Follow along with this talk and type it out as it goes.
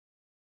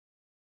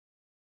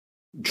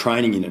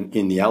training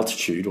in the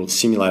altitude or the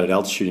simulated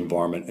altitude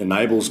environment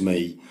enables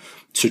me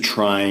to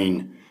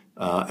train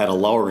at a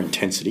lower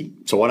intensity.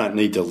 So I don't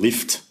need to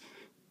lift,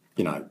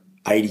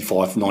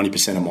 85,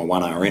 90% of my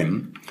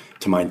 1RM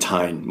to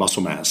maintain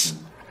muscle mass.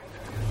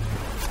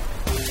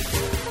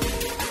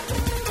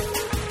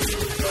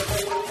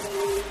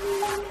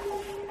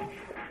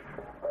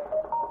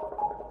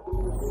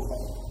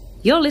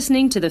 You're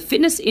listening to the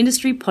Fitness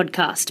Industry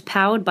Podcast,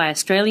 powered by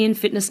Australian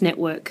Fitness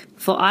Network.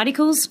 For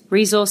articles,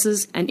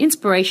 resources, and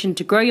inspiration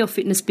to grow your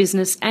fitness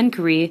business and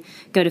career,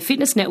 go to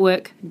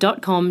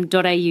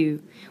fitnessnetwork.com.au,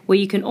 where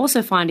you can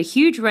also find a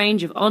huge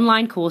range of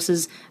online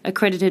courses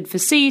accredited for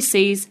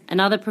CECs and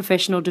other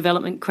professional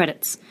development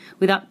credits,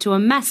 with up to a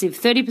massive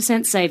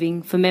 30%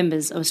 saving for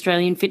members of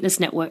Australian Fitness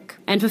Network.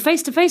 And for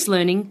face-to-face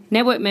learning,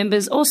 network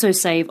members also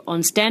save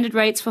on standard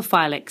rates for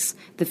FILEX,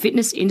 the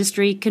Fitness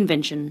Industry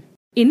Convention.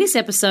 In this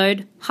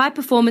episode,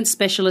 high-performance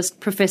specialist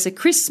Professor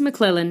Chris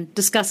McLellan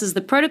discusses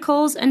the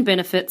protocols and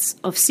benefits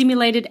of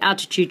simulated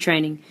altitude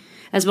training,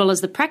 as well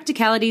as the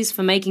practicalities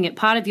for making it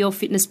part of your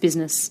fitness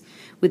business,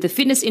 with the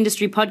Fitness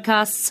Industry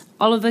Podcast's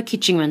Oliver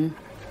Kitchingman.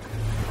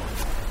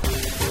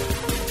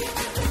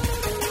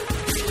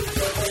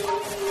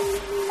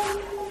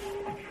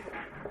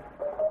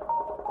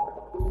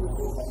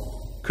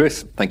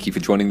 Chris, thank you for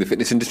joining the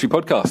Fitness Industry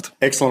Podcast.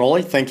 Excellent,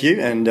 Ollie. Thank you.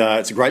 And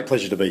it's a great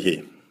pleasure to be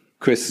here.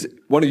 Chris,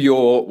 one of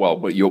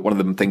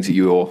the things that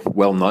you're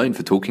well known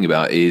for talking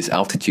about is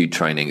altitude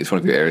training. It's one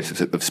of your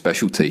areas of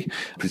specialty.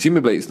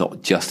 Presumably, it's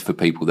not just for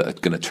people that are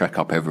going to trek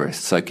up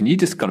Everest. So can you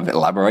just kind of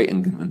elaborate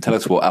and tell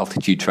us what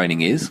altitude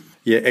training is?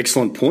 Yeah,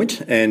 excellent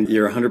point. And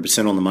you're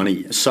 100% on the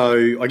money.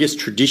 So I guess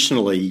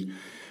traditionally,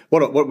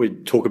 what we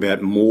talk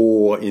about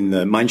more in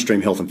the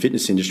mainstream health and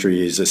fitness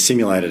industry is a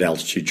simulated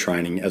altitude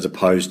training as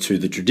opposed to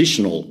the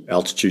traditional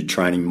altitude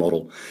training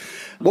model.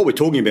 What we're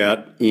talking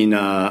about in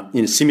a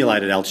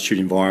simulated altitude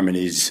environment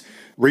is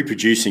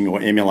reproducing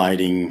or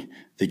emulating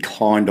the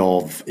kind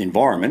of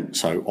environment,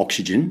 so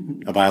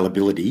oxygen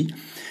availability,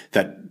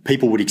 that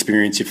people would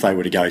experience if they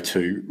were to go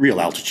to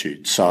real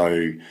altitude.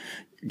 So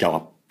go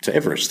up to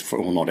Everest,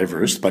 or not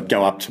Everest, but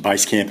go up to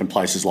base camp and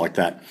places like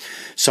that.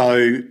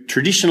 So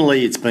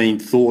traditionally it's been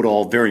thought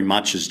of very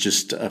much as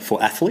just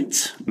for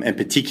athletes and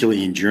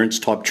particularly endurance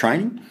type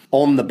training,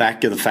 on the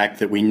back of the fact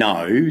that we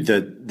know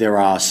that there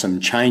are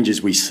some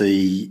changes we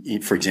see,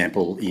 for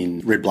example, in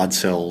red blood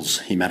cells,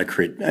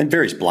 hematocrit, and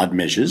various blood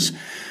measures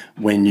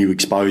when you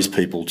expose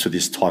people to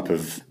this type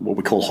of what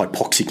we call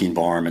hypoxic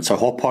environment. So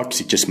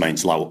hypoxic just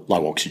means low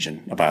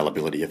oxygen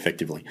availability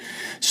effectively.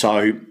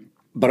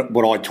 But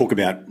what I talk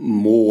about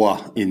more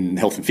in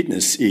health and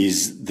fitness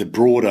is the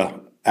broader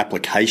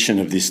application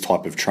of this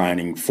type of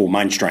training for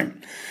mainstream.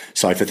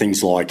 So for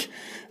things like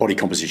body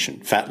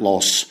composition, fat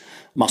loss,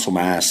 muscle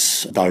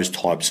mass, those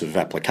types of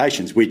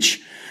applications,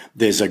 which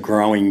there's a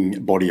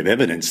growing body of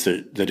evidence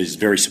that is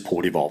very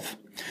supportive of.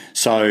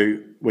 So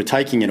we're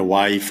taking it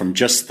away from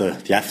just the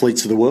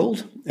athletes of the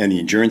world and the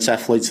endurance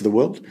athletes of the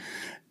world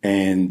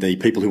and the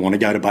people who want to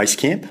go to base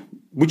camp,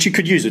 which you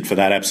could use it for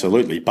that,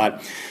 absolutely.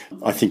 But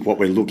I think what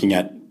we're looking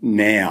at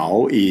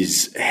now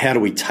is how do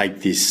we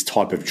take this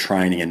type of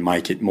training and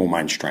make it more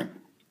mainstream?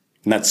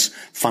 And that's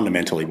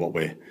fundamentally what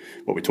we're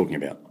talking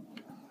about.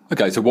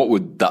 Okay, so what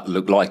would that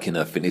look like in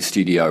a fitness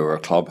studio or a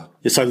club?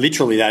 Yeah, so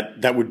literally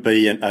that would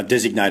be a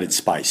designated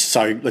space.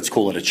 So let's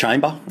call it a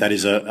chamber. That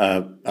is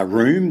a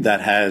room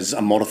that has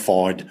a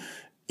modified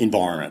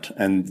environment.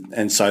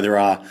 And so there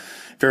are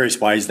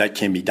various ways that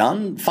can be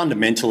done.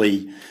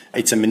 Fundamentally,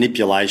 it's a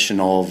manipulation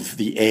of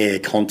the air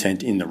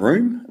content in the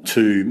room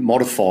to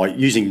modify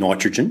using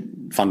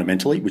nitrogen,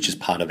 fundamentally, which is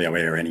part of our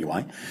air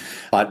anyway.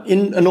 But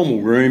in a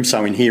normal room,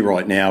 so in here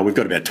right now, we've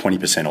got about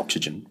 20%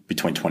 oxygen,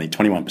 between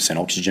 21%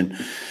 oxygen,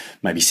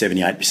 maybe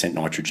 78%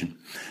 nitrogen.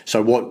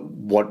 So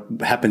what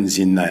happens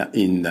in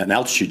an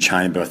altitude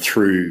chamber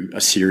through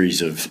a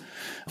series of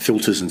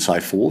filters and so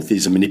forth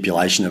is a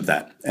manipulation of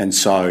that. And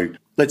so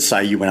let's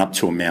say you went up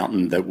to a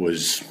mountain that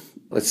was,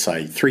 let's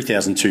say,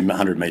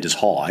 3,200 metres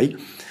high,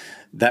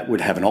 that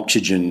would have an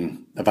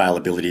oxygen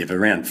availability of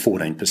around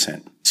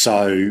 14%.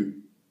 So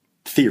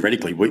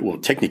theoretically,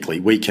 technically,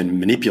 we can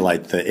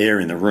manipulate the air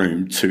in the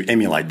room to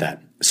emulate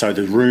that. So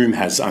the room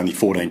has only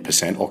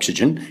 14%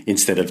 oxygen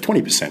instead of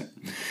 20%.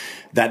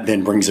 That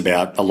then brings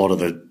about a lot of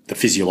the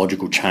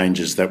physiological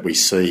changes that we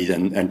see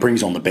and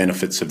brings on the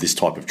benefits of this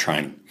type of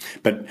training.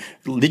 But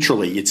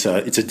literally, it's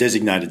a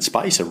designated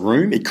space, a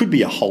room. It could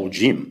be a whole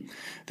gym.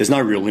 There's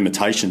no real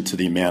limitation to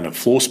the amount of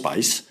floor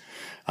space.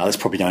 That's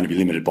probably going to be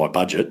limited by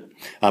budget.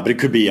 But it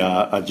could be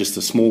just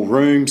a small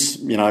room,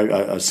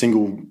 a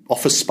single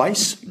office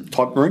space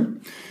type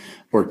room,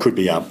 or it could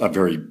be a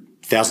very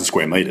 1,000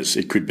 square metres.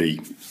 It could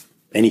be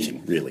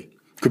anything, really.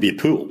 It could be a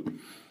pool.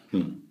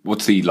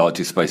 What's the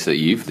largest space that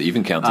you've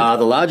encountered?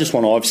 The largest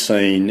one I've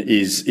seen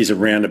is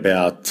around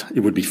about, it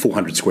would be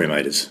 400 square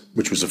metres,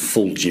 which was a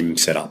full gym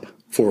setup,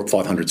 400 or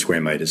 500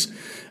 square metres,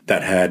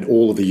 that had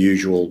all of the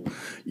usual.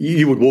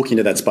 You would walk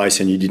into that space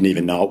and you didn't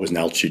even know it was an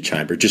altitude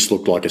chamber. It just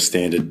looked like a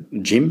standard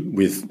gym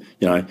with,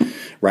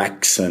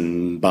 racks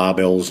and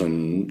barbells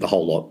and the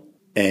whole lot.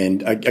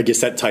 And I guess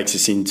that takes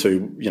us into,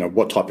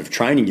 what type of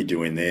training you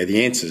do in there.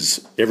 The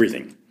answer's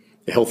everything.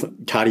 Health,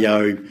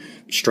 cardio,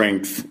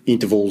 strength,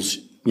 intervals,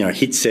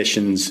 HIIT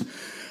sessions,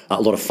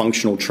 a lot of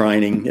functional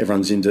training.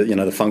 Everyone's into,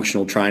 the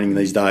functional training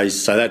these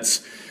days. So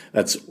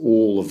that's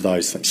all of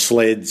those things.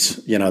 Sleds,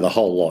 the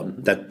whole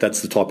lot.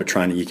 That's the type of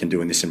training you can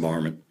do in this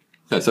environment.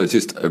 So it's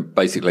just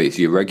basically it's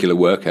your regular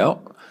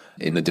workout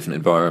in a different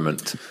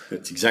environment.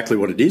 That's exactly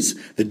what it is.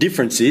 The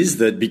difference is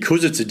that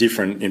because it's a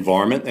different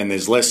environment and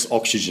there's less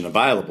oxygen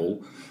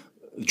available,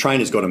 the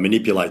trainer's got to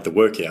manipulate the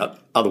workout.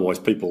 Otherwise,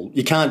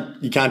 you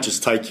can't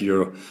just take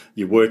your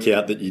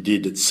workout that you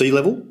did at sea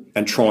level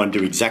and try and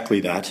do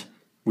exactly that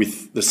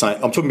with the same.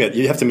 I'm talking about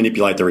you have to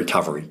manipulate the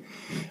recovery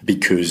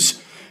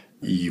because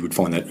you would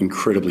find that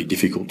incredibly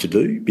difficult to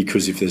do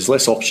because if there's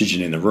less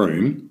oxygen in the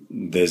room,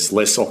 there's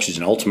less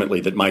oxygen ultimately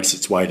that makes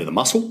its way to the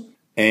muscle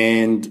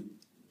and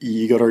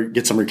you got to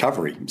get some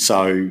recovery.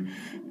 So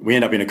we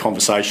end up in a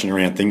conversation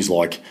around things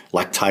like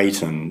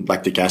lactate and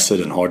lactic acid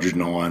and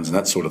hydrogen ions and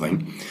that sort of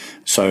thing.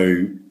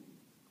 So,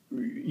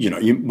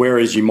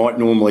 whereas you might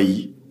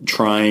normally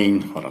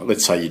train,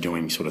 let's say you're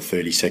doing sort of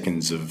 30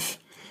 seconds of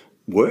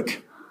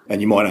work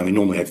and you might only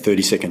normally have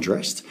 30 seconds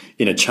rest.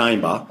 In a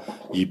chamber,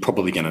 you're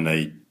probably going to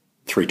need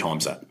 3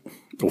 times that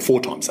or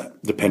 4 times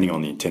that, depending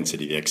on the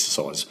intensity of the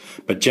exercise.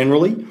 But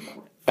generally,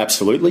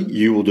 absolutely,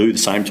 you will do the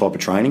same type of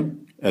training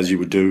as you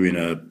would do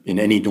in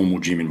any normal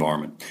gym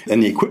environment.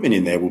 And the equipment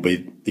in there will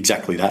be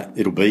exactly that.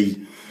 It'll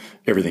be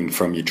everything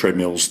from your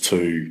treadmills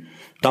to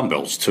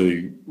dumbbells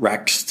to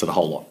racks to the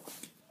whole lot.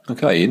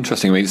 Okay,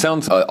 interesting. I mean, it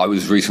sounds. I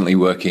was recently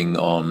working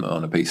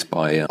on a piece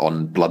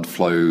on blood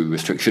flow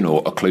restriction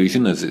or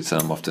occlusion, as it's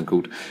often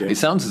called. Yeah. It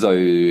sounds as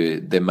though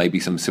there may be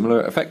some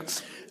similar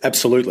effects.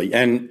 Absolutely,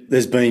 and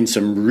there's been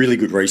some really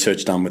good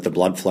research done with the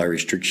blood flow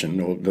restriction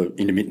or the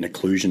intermittent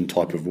occlusion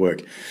type of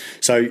work.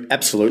 So,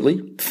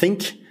 absolutely,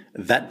 think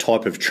that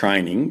type of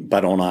training,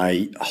 but on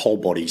a whole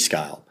body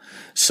scale.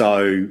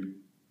 So,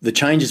 the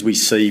changes we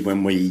see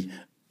when we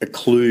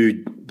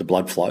occlude the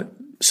blood flow.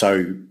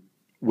 So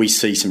we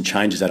see some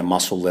changes at a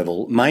muscle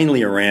level,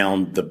 mainly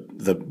around the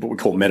what we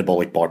call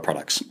metabolic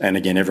byproducts. And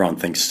again, everyone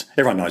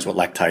knows what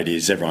lactate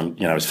is. Everyone,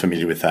 is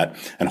familiar with that,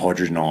 and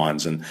hydrogen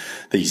ions and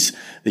these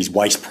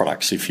waste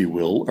products, if you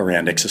will,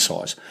 around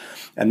exercise.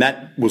 And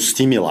that will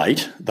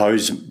stimulate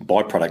those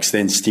byproducts,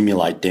 then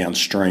stimulate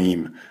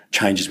downstream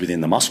changes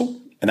within the muscle,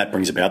 and that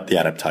brings about the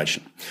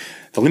adaptation.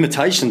 The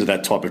limitation to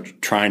that type of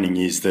training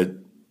is that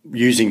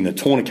using the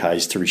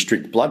tourniquets to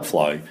restrict blood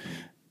flow,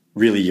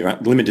 really you're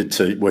limited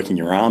to working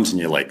your arms and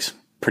your legs.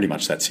 Pretty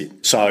much that's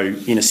it. So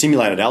in a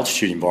simulated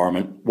altitude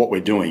environment, what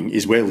we're doing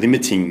is we're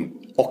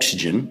limiting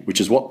oxygen, which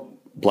is what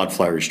blood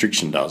flow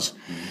restriction does,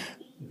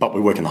 but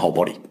we're working the whole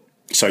body.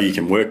 So you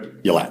can work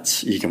your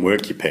lats, you can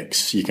work your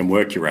pecs, you can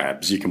work your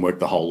abs, you can work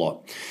the whole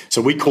lot.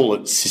 So we call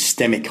it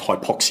systemic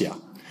hypoxia.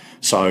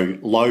 So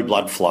low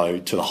blood flow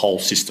to the whole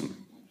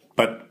system.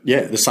 But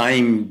yeah, the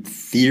same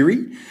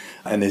theory.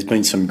 And there's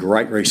been some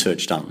great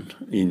research done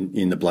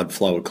in the blood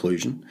flow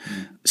occlusion.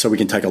 So we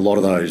can take a lot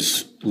of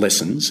those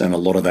lessons and a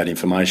lot of that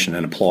information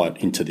and apply it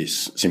into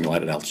this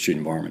simulated altitude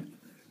environment.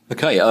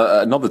 Okay,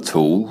 another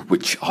tool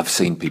which I've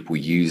seen people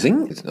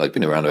using, they've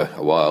been around a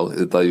while,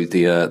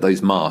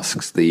 those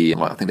masks,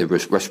 I think they're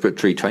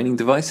respiratory training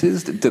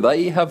devices. Do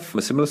they have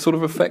a similar sort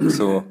of effects?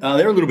 Or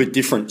they're a little bit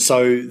different.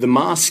 So the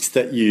masks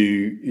that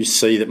you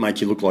see that make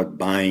you look like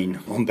Bane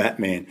on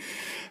Batman,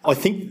 I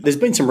think there's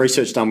been some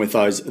research done with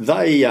those.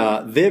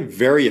 They're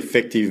very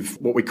effective,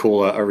 what we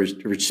call a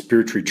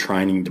respiratory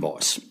training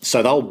device.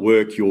 So they'll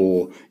work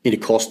your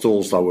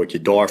intercostals, they'll work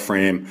your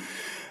diaphragm,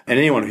 and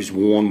anyone who's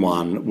worn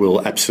one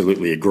will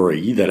absolutely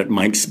agree that it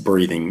makes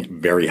breathing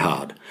very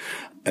hard.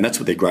 And that's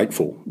what they're great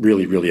for,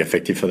 really, really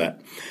effective for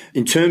that.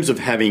 In terms of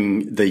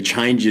having the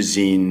changes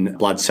in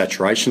blood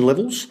saturation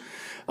levels,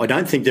 I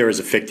don't think they're as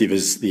effective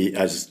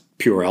as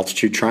pure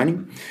altitude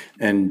training.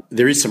 And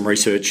there is some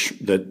research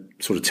that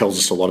sort of tells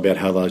us a lot about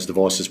how those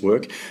devices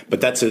work,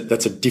 but that's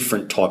a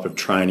different type of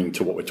training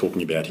to what we're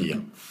talking about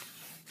here.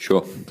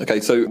 Sure.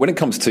 Okay. So when it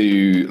comes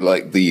to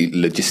like the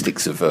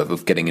logistics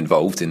of getting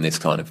involved in this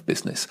kind of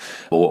business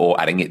or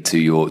adding it to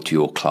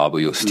your club or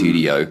your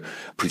studio,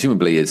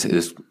 presumably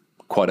is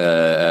quite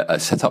a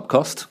setup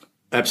cost.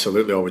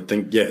 Absolutely, I would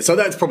think, yeah. So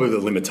that's probably the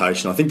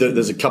limitation. I think that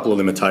there's a couple of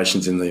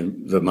limitations in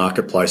the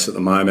marketplace at the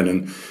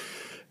moment,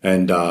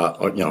 and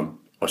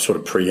I sort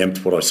of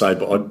preempt what I say,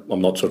 but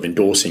I'm not sort of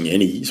endorsing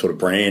any sort of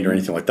brand or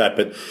anything like that.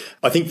 But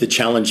I think the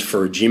challenge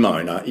for a gym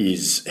owner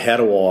is, how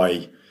do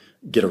I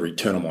get a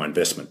return on my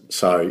investment?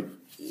 So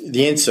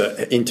the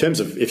answer, in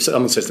terms of, if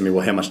someone says to me,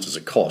 well, how much does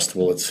it cost?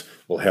 Well,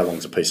 how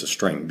long's a piece of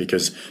string?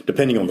 Because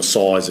depending on the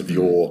size of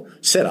your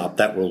setup,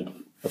 that will,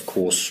 of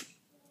course,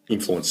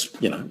 influence,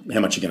 how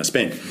much you're going to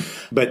spend.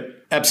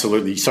 But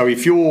absolutely. So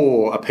if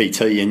you're a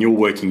PT and you're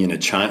working in a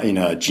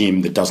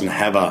gym that doesn't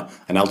have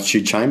an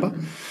altitude chamber,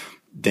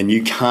 then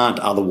you can't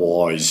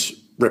otherwise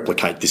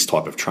replicate this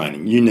type of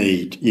training. You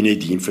need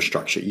the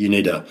infrastructure. You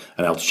need an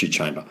altitude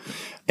chamber.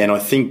 And I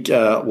think,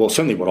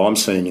 certainly what I'm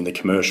seeing in the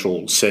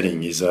commercial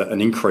setting is an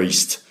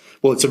increased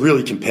Well, it's a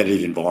really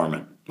competitive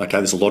environment. Okay,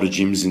 there's a lot of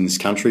gyms in this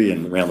country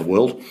and around the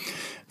world.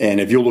 And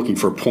if you're looking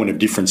for a point of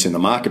difference in the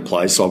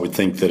marketplace, I would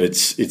think that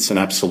it's an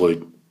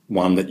absolute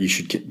one that you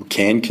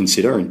can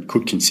consider and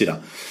could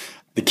consider.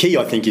 The key,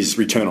 I think, is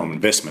return on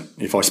investment.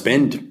 If I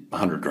spend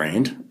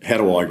 $100,000, how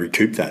do I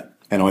recoup that?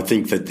 And I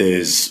think that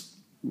there's,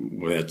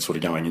 without sort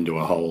of going into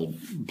a whole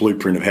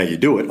blueprint of how you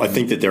do it, I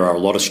think that there are a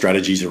lot of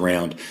strategies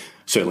around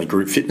certainly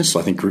group fitness.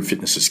 I think group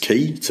fitness is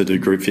key to do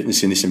group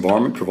fitness in this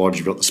environment, provided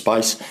you've got the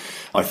space.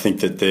 I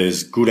think that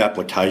there's good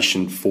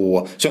application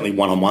for certainly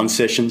one-on-one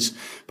sessions.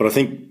 But I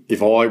think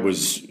if I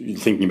was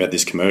thinking about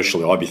this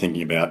commercially, I'd be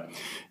thinking about,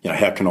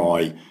 how can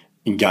I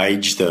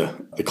engage the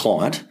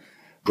client?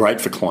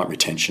 Great for client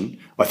retention.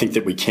 I think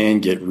that we can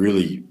get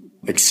really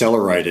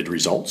accelerated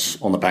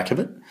results on the back of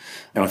it.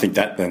 And I think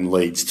that then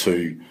leads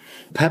to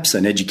perhaps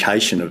an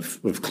education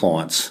of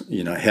clients.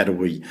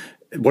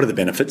 What are the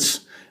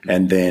benefits?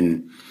 And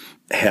then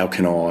how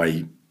can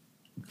I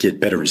get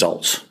better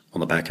results on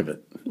the back of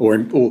it? Or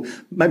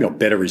maybe not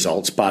better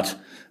results, but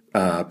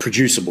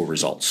producible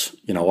results.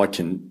 I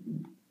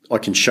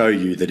can show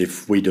you that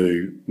if we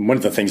do, one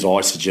of the things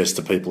I suggest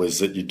to people is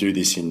that you do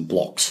this in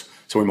blocks.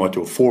 So we might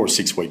do a 4 or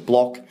 6 week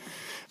block.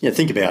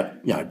 Think about,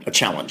 a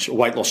challenge, a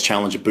weight loss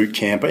challenge, a boot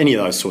camp, any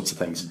of those sorts of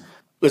things.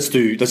 Let's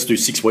do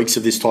 6 weeks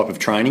of this type of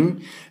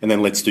training, and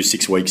then let's do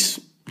 6 weeks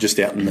just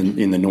out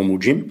in the normal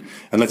gym,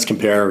 and let's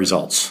compare our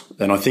results.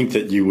 And I think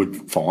that you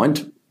would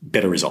find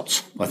better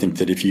results. I think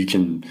that if you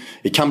can,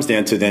 it comes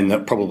down to then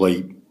that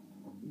probably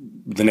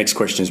the next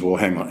question is, well,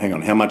 hang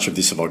on, how much of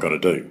this have I got to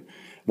do?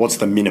 What's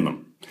the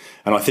minimum?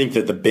 And I think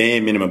that the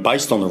bare minimum,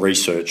 based on the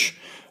research,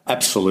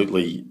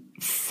 absolutely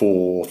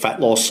for fat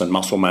loss and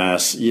muscle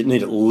mass, you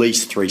need at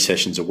least 3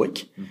 sessions a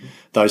week. Mm-hmm.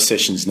 Those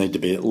sessions need to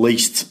be at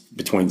least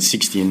between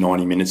 60 and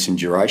 90 minutes in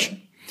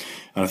duration.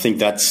 And I think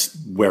that's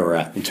where we're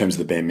at in terms of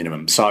the bare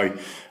minimum. So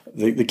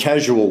the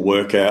casual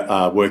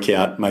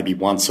workout maybe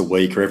once a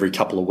week or every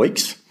couple of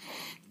weeks,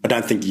 I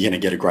don't think you're going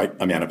to get a great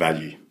amount of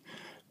value.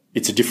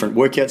 It's a different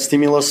workout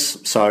stimulus.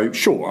 So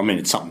sure,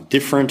 it's something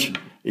different.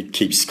 It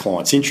keeps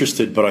clients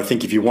interested. But I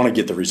think if you want to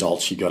get the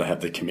results, you've got to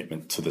have the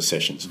commitment to the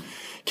sessions.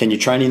 Can you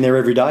train in there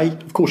every day?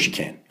 Of course you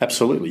can.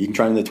 Absolutely. You can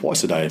train in there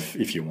twice a day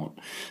if you want.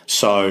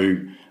 So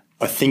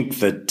I think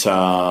that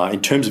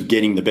in terms of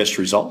getting the best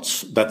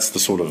results, that's the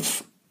sort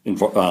of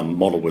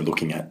model we're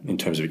looking at in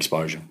terms of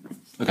exposure.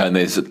 Okay, and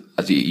there's,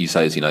 as you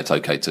say, it's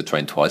okay to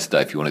train twice a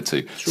day if you wanted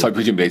to. Sure. So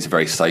presumably it's a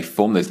very safe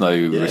form. There's no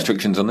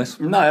restrictions on this?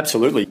 No,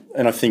 absolutely.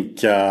 And I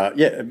think,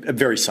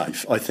 very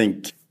safe. I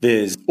think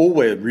all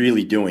we're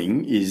really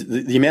doing is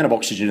the amount of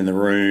oxygen in the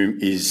room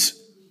is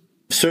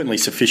certainly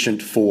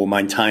sufficient for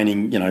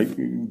maintaining,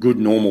 good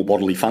normal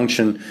bodily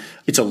function.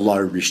 It's a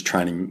low-risk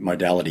training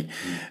modality.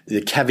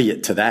 The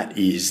caveat to that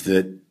is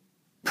that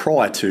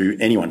prior to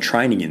anyone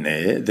training in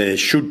there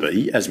should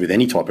be, as with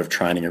any type of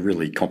training, a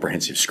really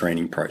comprehensive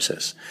screening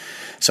process.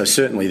 So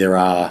certainly there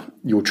are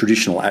your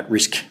traditional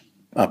at-risk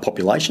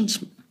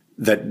populations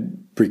that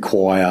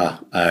require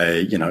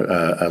a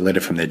letter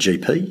from their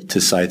GP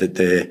to say that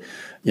that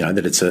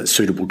it's a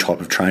suitable type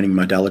of training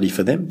modality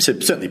for them. So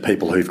certainly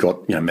people who've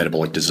got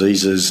metabolic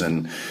diseases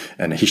and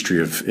a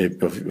history of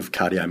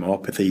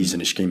cardiomyopathies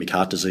and ischemic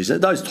heart disease,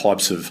 those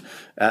types of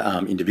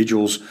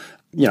individuals,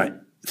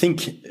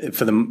 think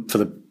for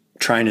the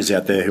trainers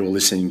out there who are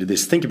listening to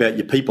this, think about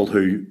your people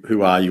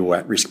who are your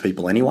at-risk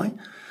people anyway.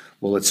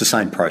 Well, it's the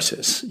same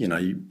process.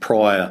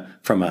 Prior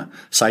from a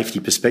safety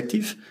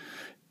perspective,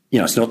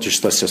 it's not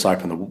just let's just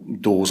open the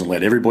doors and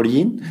let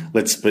everybody in.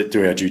 Let's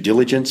do our due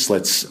diligence.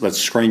 Let's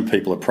screen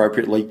people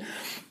appropriately.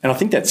 And I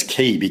think that's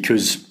key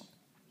because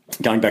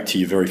going back to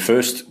your very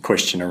first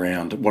question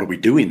around what do we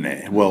do in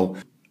there? Well,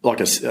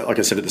 like I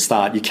said at the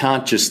start, you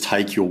can't just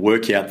take your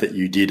workout that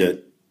you did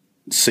at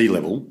sea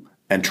level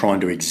and try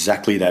and do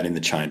exactly that in the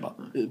chamber.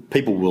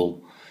 People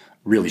will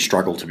really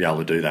struggle to be able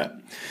to do that.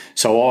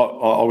 So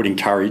I would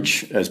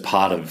encourage, as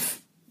part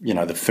of the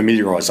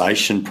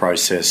familiarisation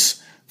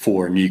process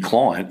for a new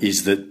client,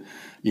 is that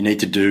you need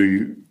to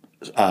do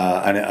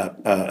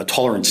a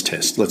tolerance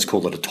test. Let's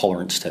call it a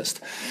tolerance test.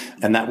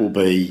 And that will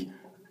be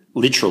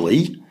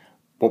literally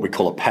what we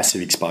call a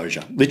passive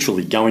exposure.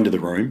 Literally go into the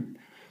room.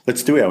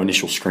 Let's do our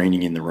initial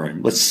screening in the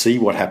room. Let's see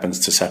what happens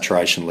to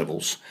saturation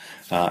levels.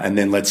 And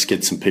then let's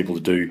get some people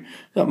to do,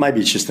 maybe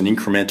it's just an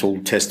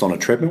incremental test on a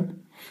treadmill,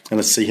 and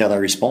let's see how they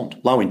respond.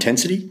 Low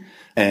intensity,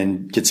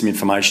 and get some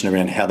information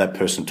around how that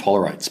person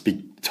tolerates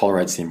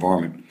the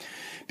environment.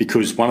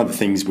 Because one of the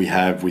things we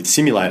have with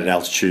simulated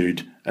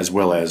altitude as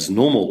well as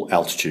normal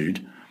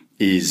altitude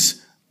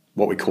is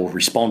what we call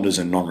responders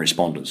and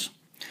non-responders.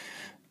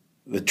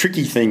 The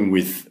tricky thing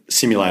with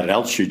simulated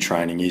altitude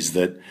training is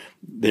that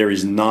there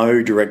is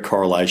no direct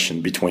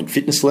correlation between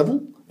fitness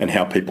level and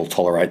how people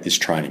tolerate this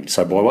training.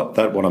 So by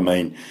what I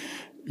mean,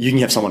 you can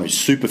have someone who's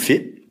super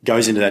fit,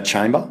 goes into that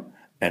chamber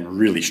and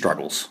really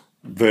struggles,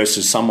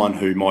 versus someone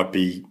who might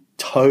be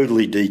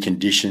totally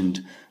deconditioned,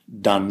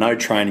 done no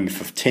training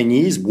for 10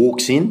 years,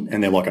 walks in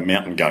and they're like a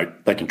mountain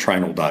goat. They can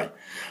train all day.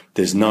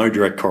 There's no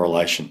direct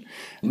correlation.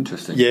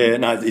 Interesting. Yeah,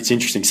 no, it's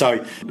interesting.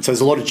 So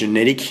there's a lot of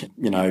genetic,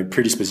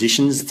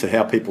 predispositions to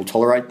how people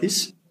tolerate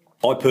this.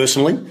 I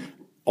personally,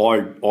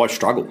 I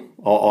struggle.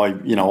 I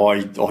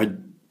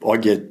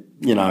get,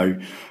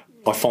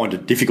 I find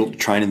it difficult to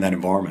train in that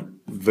environment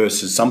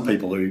versus some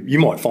people who you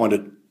might find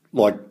it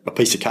like a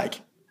piece of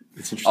cake.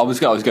 It's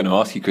interesting. I was going to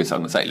ask you, Chris. I'm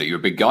going to say, look, you're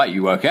a big guy.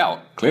 You work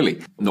out,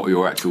 clearly. Not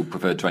your actual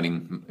preferred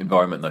training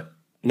environment, though.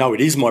 No,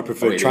 it is my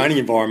preferred training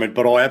environment,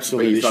 but I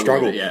absolutely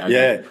struggle. Okay.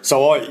 Yeah.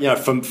 So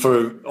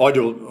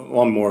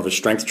I'm more of a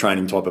strength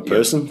training type of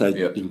person.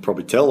 You can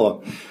probably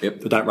tell. I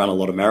don't run a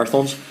lot of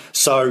marathons.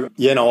 So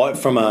I'm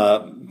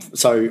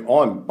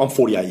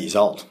 48 years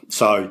old.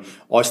 So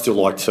I still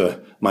like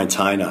to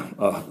maintain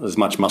as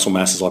much muscle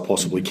mass as I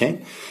possibly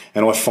can,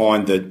 and I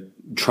find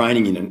that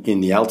training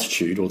in the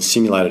altitude or the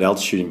simulated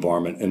altitude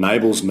environment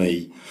enables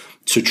me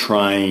to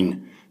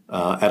train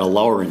at a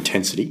lower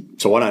intensity.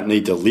 So I don't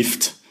need to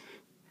lift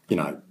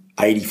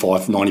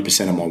 85,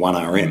 90% of my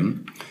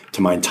 1RM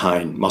to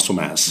maintain muscle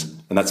mass.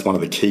 And that's one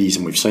of the keys,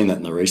 and we've seen that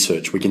in the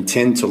research. We can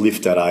tend to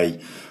lift at a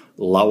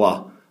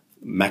lower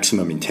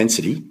maximum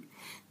intensity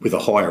with a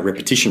higher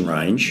repetition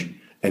range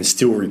and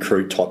still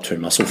recruit type 2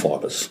 muscle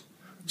fibres.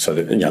 So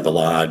that, the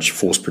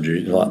large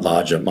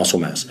larger muscle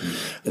mass.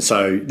 And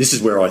so this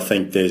is where I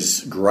think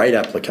there's great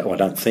application. I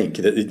don't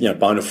think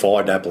bona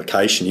fide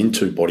application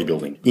into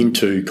bodybuilding,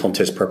 into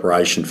contest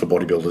preparation for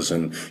bodybuilders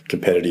and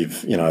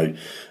competitive,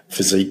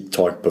 physique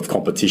type of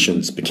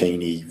competitions,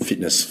 bikini,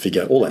 fitness,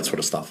 figure, all that sort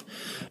of stuff.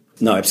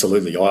 No,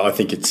 absolutely. I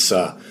think it's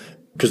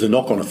because the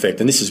knock-on effect,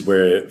 and this is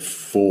where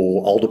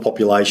for older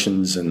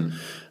populations and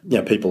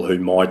people who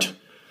might,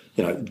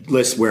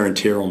 less wear and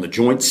tear on the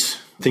joints,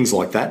 things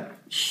like that.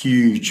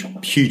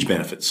 Huge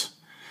benefits.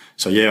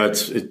 So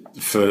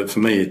for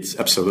me, it's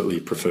absolutely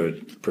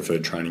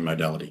preferred training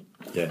modality.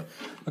 Yeah.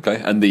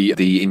 Okay, and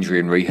the injury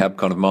and rehab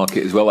kind of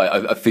market as well.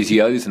 Are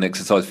physios and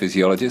exercise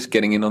physiologists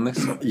getting in on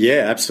this?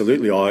 Yeah,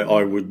 absolutely.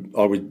 I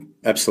would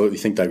absolutely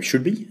think they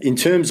should be. In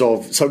terms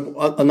of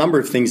a number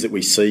of things that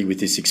we see with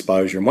this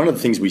exposure, and one of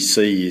the things we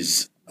see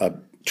is a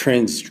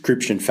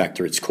transcription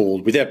factor, it's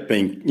called, without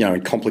being,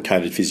 in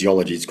complicated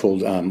physiology, it's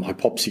called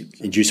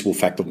hypoxic-inducible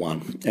factor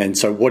 1. And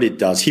so what it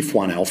does,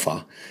 HIF1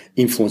 alpha,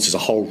 influences a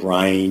whole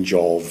range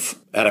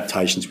of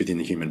adaptations within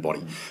the human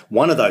body.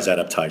 One of those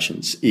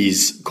adaptations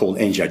is called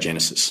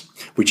angiogenesis,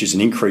 which is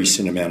an increase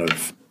in amount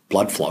of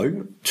blood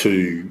flow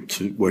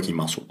to working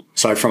muscle.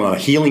 So from a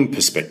healing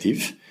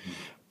perspective,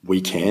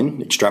 we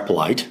can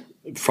extrapolate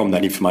from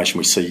that information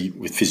we see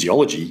with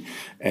physiology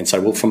and say,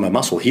 well, from a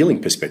muscle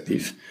healing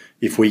perspective,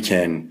 if we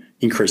can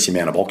increase the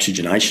amount of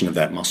oxygenation of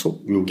that muscle,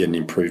 we'll get an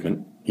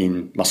improvement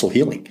in muscle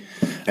healing.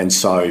 And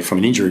so from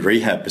an injury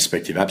rehab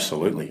perspective,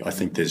 absolutely, I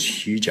think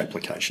there's huge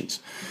applications.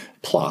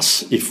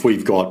 Plus, if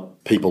we've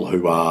got people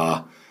who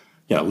are,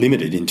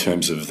 limited in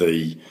terms of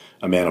the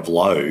amount of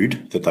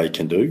load that they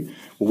can do,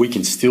 well, we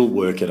can still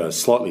work at a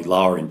slightly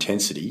lower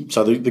intensity.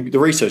 So the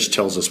research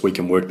tells us we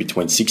can work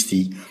between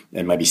 60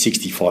 and maybe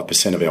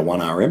 65% of our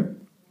 1RM.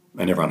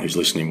 And everyone who's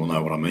listening will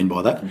know what I mean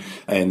by that.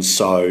 And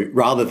so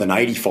rather than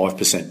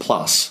 85%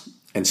 plus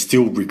and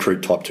still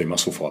recruit type 2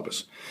 muscle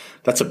fibres,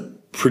 that's a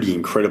pretty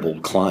incredible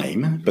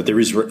claim, but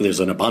there's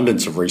an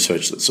abundance of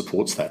research that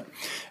supports that.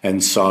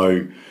 And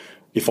so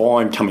if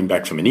I'm coming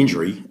back from an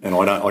injury and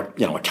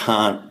I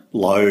can't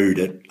load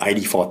at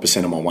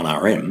 85% of my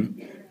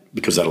 1RM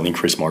because that'll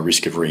increase my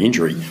risk of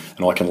re-injury,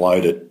 and I can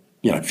load at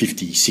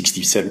 50,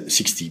 60,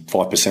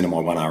 65% of my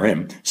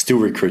 1RM, still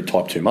recruit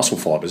type 2 muscle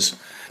fibres,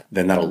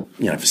 then that'll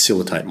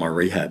facilitate my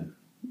rehab.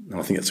 And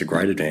I think that's a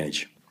great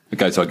advantage.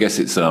 Okay, so I guess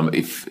it's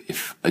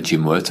if a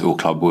gym or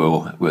club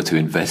were to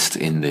invest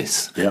in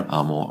this,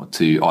 or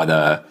to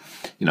either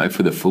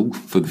for the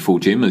full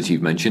gym, as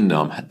you've mentioned,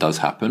 does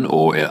happen,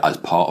 or as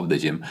part of the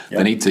gym,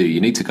 you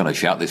need to kind of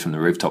shout this from the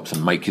rooftops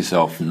and make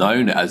yourself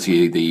known as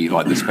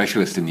the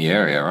specialist in the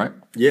area, right?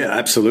 Yeah,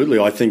 absolutely.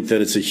 I think that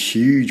it's a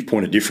huge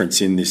point of difference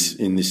in this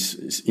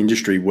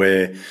industry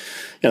where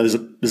there's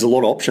a lot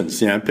of options.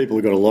 People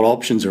have got a lot of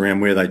options around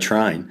where they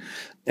train.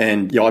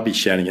 And I'd be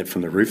shouting it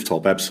from the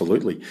rooftop,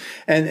 absolutely.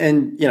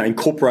 And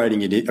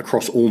incorporating it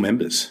across all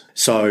members.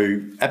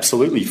 So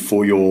absolutely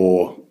for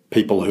your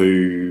people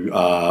who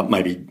are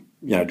maybe,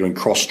 doing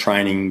cross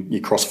training,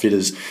 your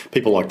CrossFitters,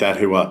 people like that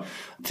who are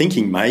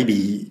thinking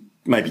maybe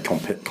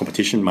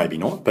competition, maybe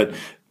not, but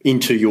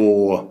into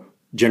your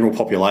general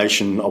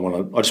population,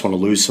 I just want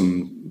to lose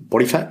some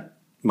body fat,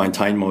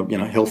 maintain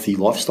my, healthy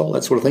lifestyle,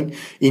 that sort of thing,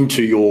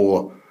 into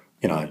your,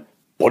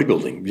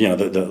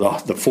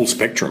 bodybuilding, the full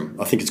spectrum.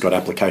 I think it's got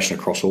application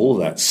across all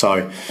of that.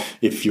 So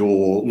if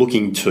you're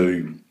looking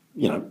to,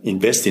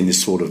 invest in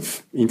this sort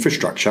of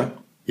infrastructure,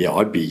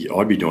 I'd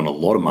be doing a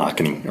lot of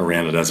marketing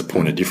around it as a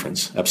point of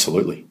difference.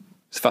 Absolutely.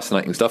 It's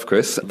fascinating stuff,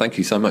 Chris. Thank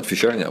you so much for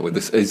sharing that with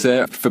us. Is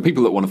there, for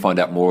people that want to find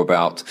out more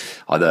about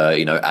either,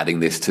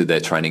 adding this to their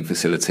training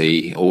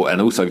facility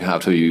and also how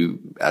to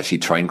actually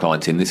train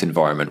clients in this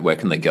environment, where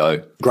can they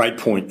go? Great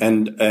point.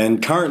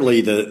 And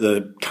currently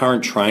the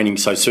current training,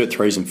 so Cert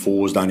 3s and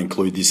 4s don't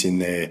include this in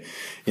their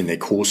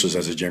courses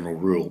as a general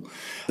rule.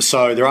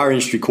 So there are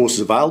industry courses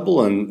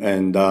available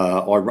and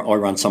I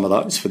run some of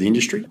those for the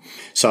industry.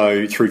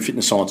 So through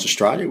Fitness Science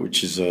Australia,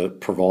 which is a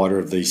provider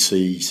of these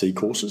CEC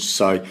courses.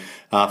 So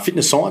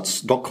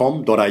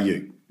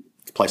fitnessscience.com.au,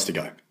 it's a place to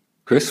go.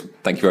 Chris,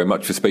 thank you very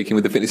much for speaking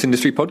with the Fitness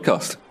Industry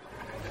Podcast.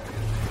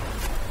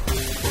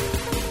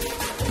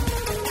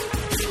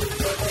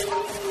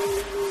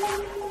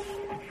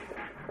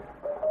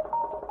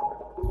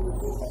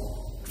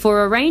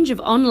 For a range of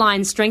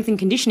online strength and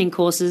conditioning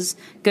courses,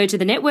 go to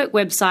the network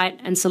website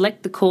and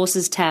select the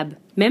Courses tab.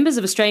 Members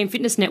of Australian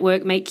Fitness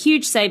Network make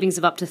huge savings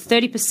of up to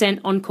 30%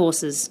 on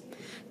courses.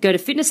 Go to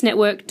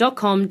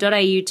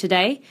fitnessnetwork.com.au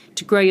today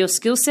to grow your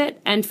skill set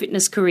and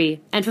fitness career.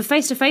 And for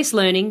face-to-face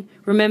learning,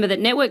 remember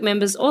that network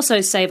members also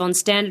save on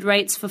standard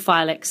rates for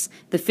FILEX,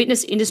 the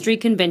Fitness Industry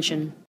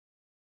Convention.